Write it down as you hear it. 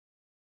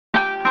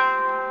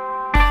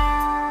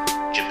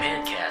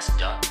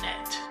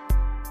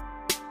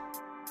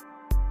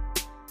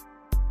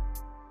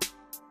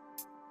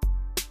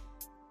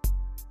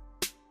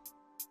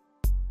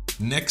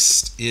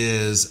Next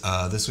is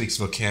this week's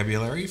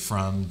vocabulary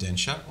from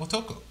Densha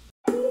Otoko.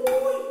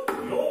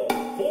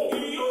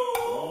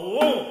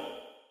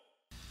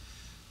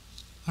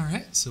 All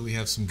right, so we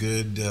have some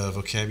good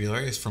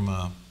vocabulary from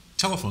a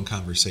telephone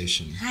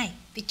conversation. Hi,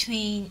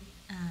 between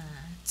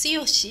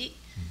Tsuyoshi,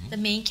 the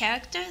main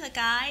character, the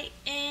guy,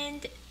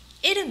 and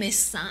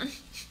Erume-san.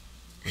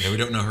 Yeah, we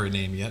don't know her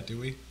name yet, do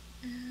we?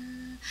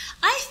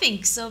 I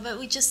think so, but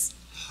we just...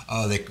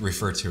 Oh, they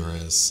refer to her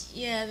as...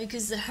 Yeah,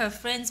 because her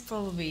friends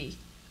probably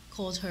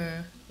called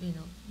her,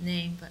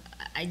 name, but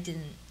I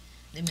didn't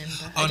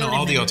remember. Oh, no,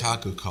 all the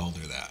otaku called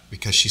her that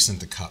because she sent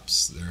the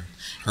cups. They're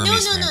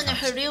Hermes No, cups.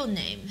 her real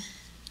name.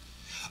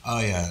 Oh,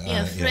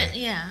 yeah.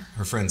 Yeah.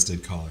 Her friends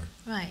did call her.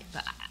 Right,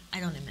 but I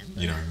don't remember.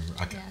 You don't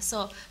remember? Okay. Yeah,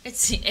 so let's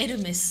see,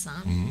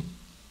 Erume-san. Mm-hmm.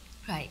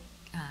 Right,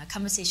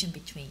 conversation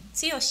between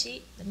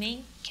Tsuyoshi, the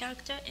main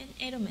character, and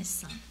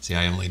Erume-san. See,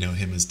 I only know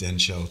him as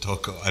Densho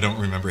Otoko. I don't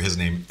remember his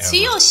name ever.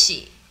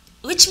 Tsuyoshi,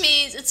 which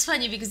means, it's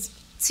funny because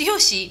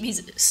Tsuyoshi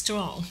means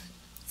strong.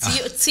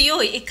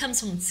 Tsuyoi, it comes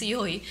from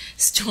tsuyoi,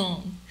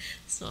 strong.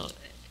 So,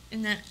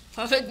 isn't that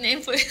perfect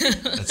name for him?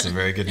 That's a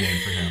very good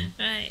name for him.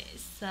 Right,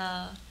 so,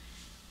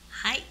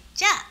 はい、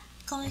じゃあ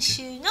今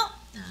週の、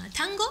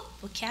単語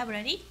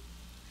vocabulary、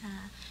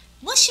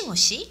もしも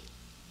し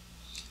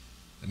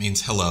That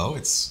means hello.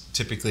 It's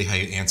typically how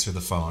you answer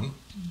the phone.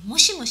 も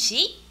しも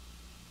し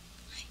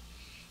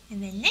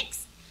And then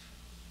next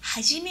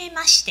はじめ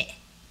まして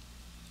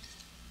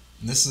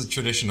And this is a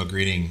traditional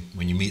greeting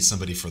when you meet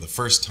somebody for the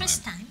first time.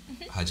 First time.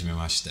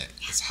 Hajimemashite.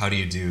 It's how do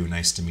you do,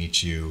 nice to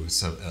meet you.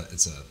 So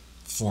it's a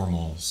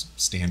formal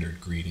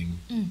standard greeting.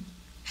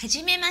 は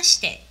じめまし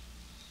て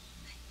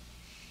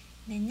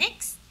Then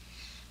next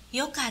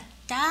よかっ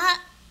た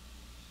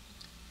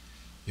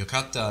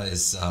Yokata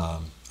is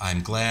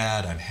I'm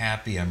glad, I'm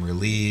happy, I'm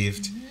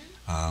relieved.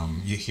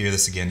 You hear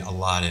this again a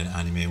lot in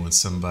anime when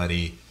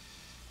somebody,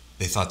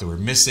 they thought they were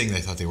missing, they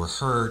thought they were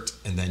hurt,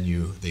 and then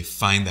they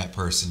find that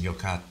person,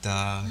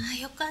 yokata.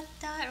 よかっ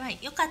た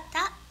Right, よかった、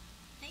は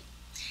い、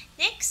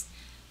Next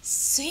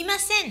すいま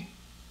せん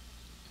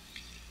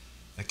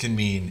That can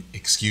mean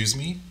excuse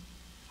me,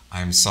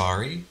 I'm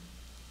sorry,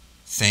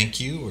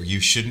 thank you, or you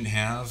shouldn't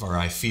have, or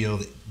I feel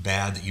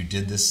bad that you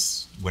did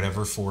this,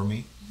 whatever for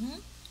me.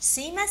 す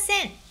いま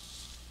せん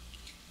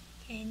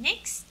Okay,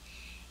 next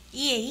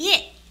いえい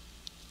え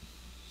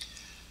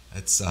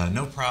It's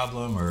no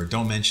problem, or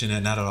don't mention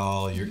it, not at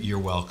all, you're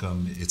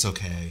welcome, it's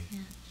okay.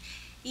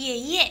 いえ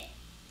いえ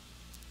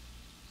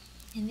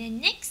And then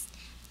next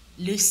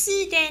留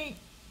守電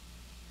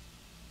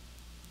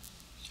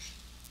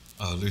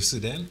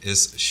Lusuden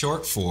is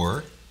short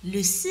for,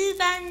 留守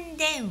番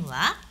電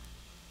話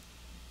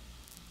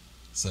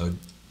so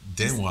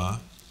denwa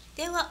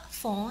電話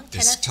phone,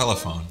 is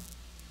telephone.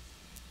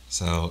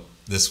 So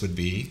this would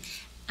be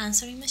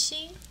answering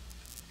machine,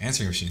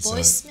 answering machine.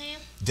 voicemail,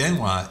 So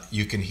denwa,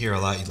 you can hear a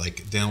lot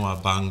like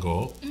denwa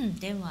bango,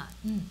 電話、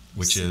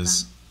which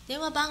is 電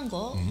話番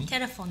号、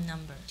telephone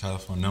number.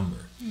 telephone number.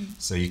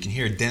 So you can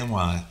hear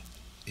denwa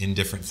in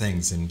different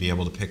things and be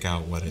able to pick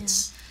out what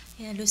it's.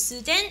 Yeah, 留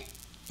守電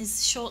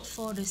is short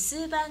for 留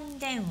守番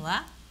電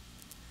話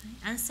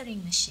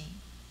answering machine.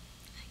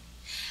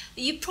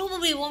 You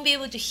probably won't be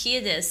able to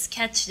hear this,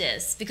 catch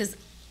this, because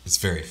It's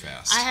very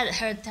fast. I had a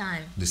hard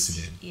time.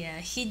 Lusuden. Yeah,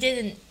 he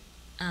didn't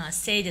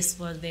say this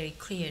word very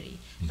clearly,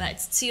 but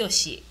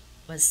Tsuyoshi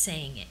was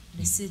saying it.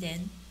 留守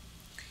電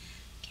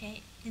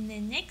Okay, and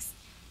then next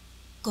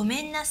ご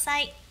めんなさ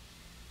い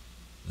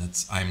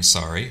That's I'm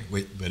sorry,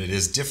 but it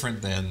is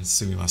different than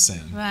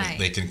sumimasen. Right.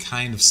 They can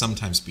kind of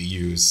sometimes be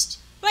used.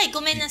 Right,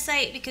 ごめんなさ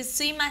い because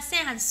すいま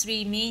せん has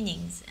three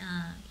meanings.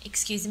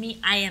 Excuse me,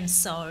 I am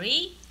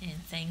sorry, and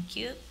thank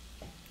you.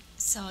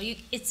 So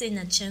it's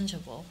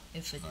interchangeable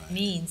if it Right.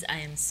 means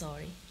I am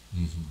sorry.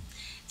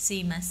 す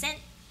いません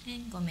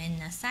and ごめん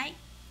なさい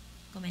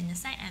ごめんな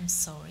さい I'm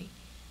sorry.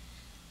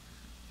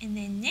 And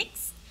then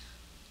next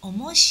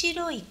面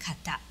白い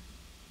方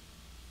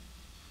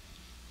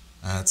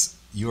That's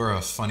you're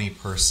a funny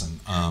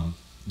person.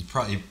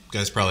 You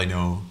guys probably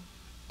know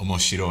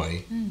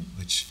omoshiroi,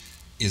 which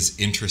is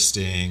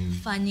interesting.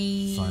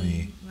 Funny.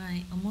 Funny.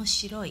 Right, 面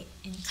白い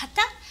and 方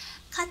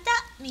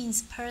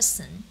means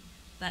person,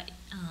 but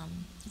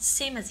it's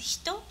same as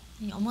人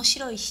面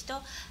白い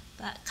人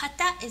but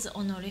方 is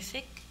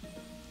honorific.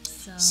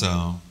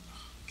 So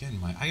again,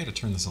 I got to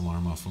turn this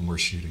alarm off when we're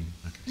shooting.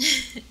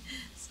 Okay.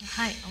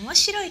 はい、面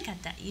白い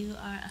方 You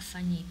are a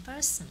funny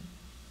person.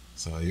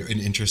 So you're an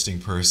interesting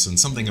person.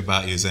 Something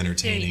about you is Very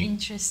entertaining.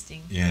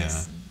 interesting Yeah.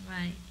 person.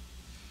 Right.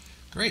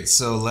 Great.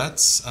 So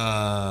let's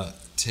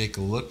take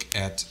a look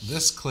at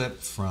this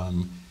clip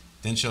from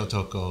Densho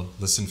Otoko.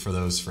 Listen for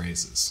those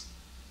phrases.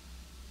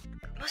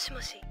 もしも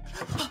し。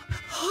は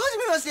じ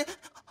めまして。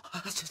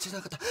知ら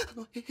なかった。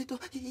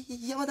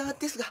山田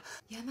ですが。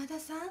山田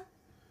さん、よ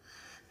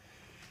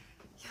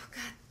か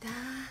った。や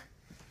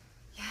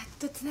っ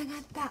とつなが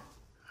った。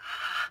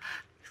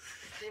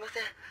すいませ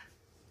ん。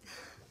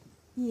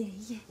いえ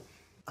いえ。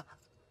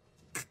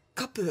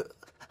カップ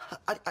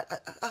あ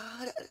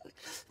れ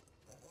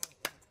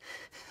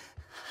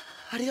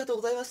ありがとう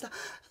ございました。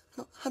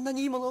あんな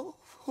にいいもの、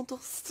本当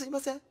すいま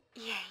せん。い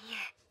えいえ。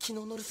昨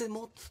日の留守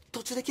もう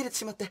途中で切れて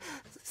しまって、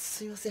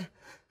すいません。い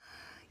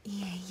え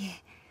い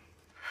え。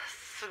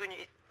すぐに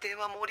電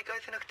話も折り返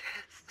せなくて、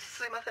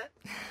すいませ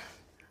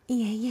ん。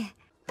いえいえ。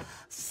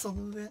そ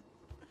の上、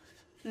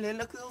連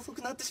絡が遅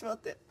くなってしまっ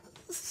て、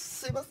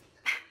すいません。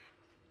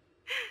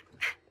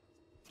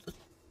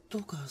ど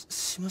うか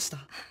しまし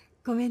た？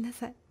ごめんな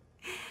さい。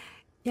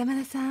山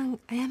田さん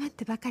謝っ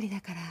てばかり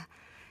だから、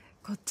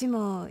こっち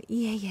も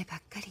いえいえば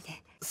っかり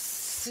で。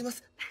すいま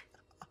せん。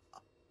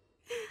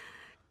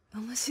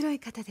面白い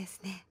方で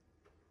すね。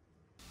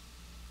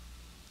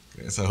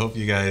So I hope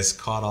you guys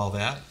caught all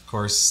that. Of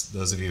course,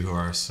 those of you who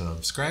are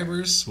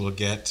subscribers will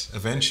get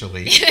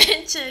eventually.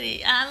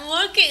 Eventually, I'm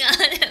working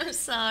on it. I'm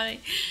sorry.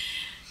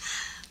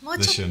 もう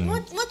ちょ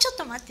っ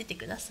と待ってて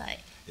くださ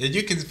い。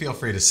You can feel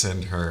free to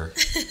send her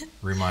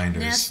reminders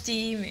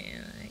Nasty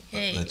email.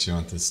 Hey, that you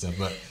want this stuff,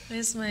 but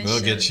where's my we'll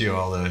show? get you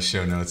all the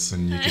show notes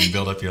and you can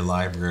build up your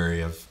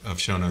library of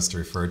show notes to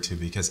refer to,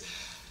 because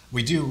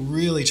we do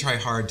really try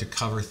hard to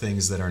cover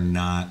things that are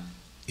not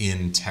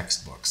in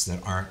textbooks,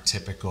 that aren't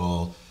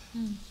typical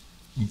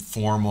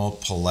formal,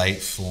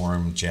 polite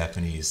form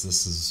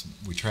Japanese.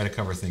 We try to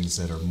cover things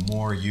that are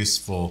more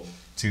useful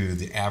to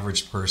the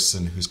average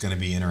person who's going to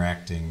be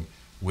interacting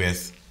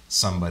with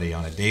somebody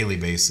on a daily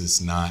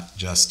basis, not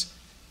just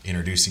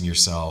introducing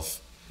yourself.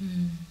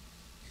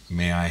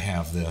 May I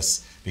have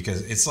this?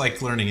 Because it's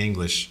like learning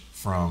English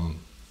from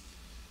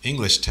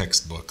English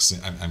textbooks.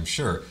 I'm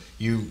sure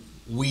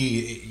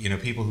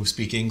people who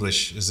speak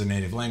English as a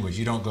native language,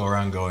 you don't go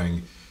around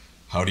going,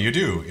 "How do you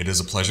do? It is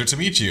a pleasure to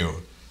meet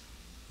you.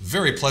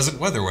 Very pleasant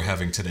weather we're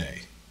having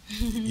today."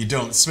 You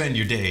don't spend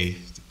your day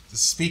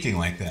speaking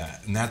like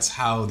that. And that's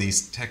how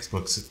these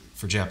textbooks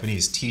for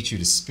Japanese teach you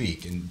to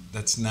speak. And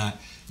that's not,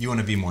 you want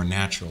to be more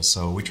natural.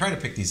 So we try to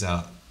pick these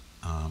out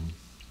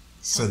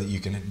so that you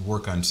can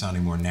work on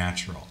sounding more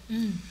natural.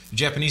 A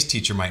Japanese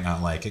teacher might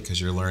not like it because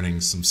you're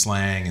learning some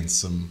slang and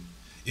some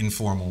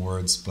informal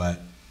words,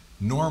 but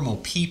normal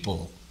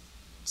people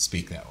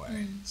speak that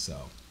way.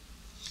 So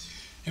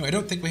anyway, I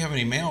don't think we have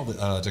any mail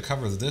to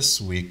cover this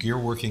week. You're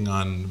working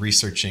on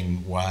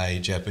researching why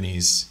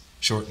Japanese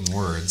shorten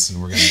words,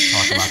 and we're going to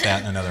talk about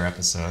that in another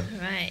episode.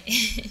 Right.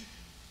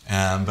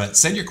 But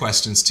send your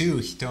questions to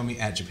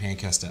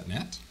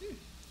hitomi@japancast.net,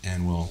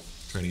 and we'll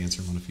try to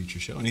answer them on a future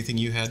show. Anything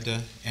you had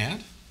to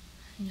add?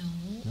 No,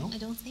 No? I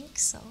don't think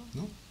so.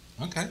 No?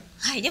 Okay.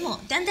 はい、でも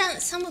だんだ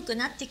ん寒く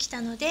なってき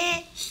たので、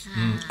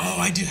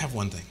Oh, I do have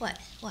one thing. What?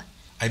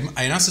 I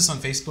announced this on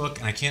Facebook,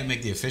 and I can't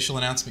make the official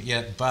announcement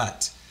yet,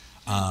 but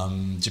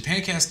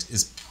JapanCast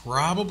is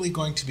probably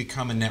going to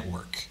become a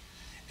network.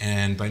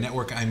 And by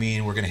network, I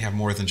mean we're going to have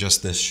more than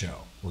just this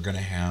show. We're going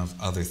to have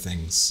other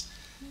things.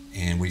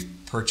 And we've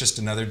purchased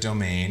another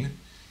domain.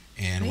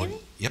 And Really?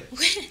 Yep.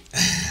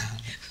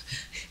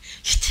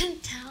 You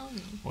didn't tell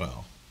me.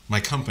 Well,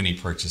 my company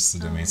purchased the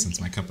domain since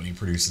my company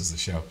produces the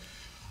show.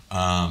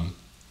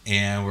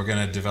 And we're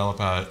going to develop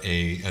out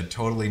a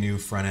totally new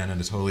front end and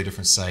a totally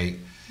different site.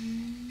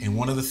 And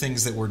one of the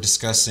things that we're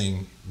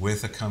discussing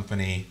with a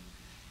company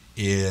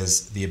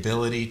is the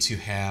ability to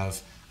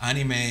have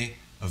anime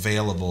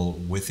available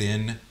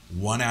within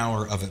 1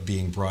 hour of it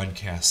being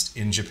broadcast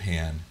in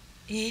Japan.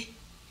 Eh?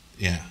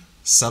 Yeah,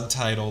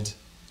 subtitled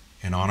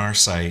and on our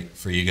site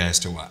for you guys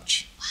to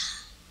watch.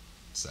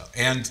 So,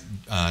 and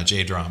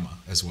J-drama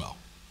as well.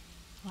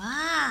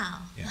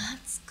 Wow, Yeah.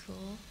 that's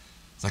cool.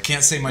 So I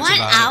can't say much 1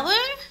 about hour?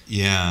 it.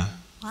 Yeah.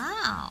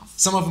 Wow.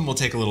 Some of them will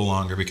take a little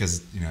longer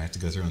because, I have to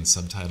go through and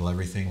subtitle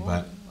everything.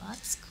 But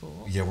That's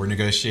cool. yeah, we're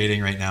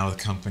negotiating right now with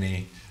a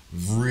company.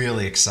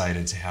 Really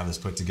excited to have this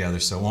put together.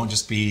 So it won't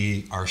just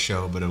be our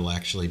show, but it'll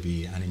actually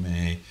be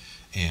anime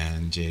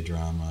and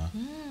J-drama,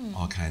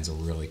 all kinds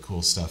of really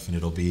cool stuff. And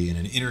it'll be in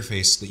an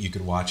interface that you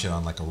could watch it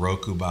on, like a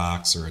Roku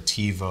box or a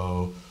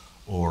TiVo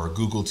or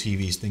Google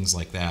TVs, things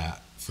like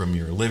that, from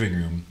your living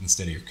room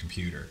instead of your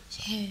computer.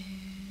 So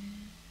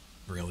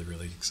really,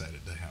 really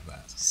excited to have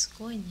that. す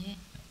ごいね。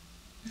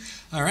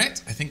 All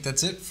right, I think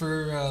that's it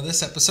for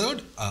this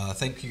episode.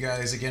 Thank you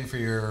guys again for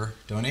your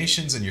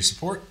donations and your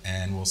support,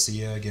 and we'll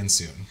see you again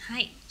soon. は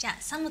い、じゃあ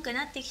寒く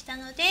なってきた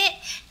ので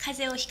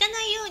風邪をひか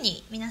ないよう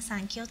に皆さ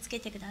ん気をつ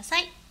けてくださ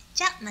い。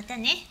じゃあまた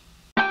ね。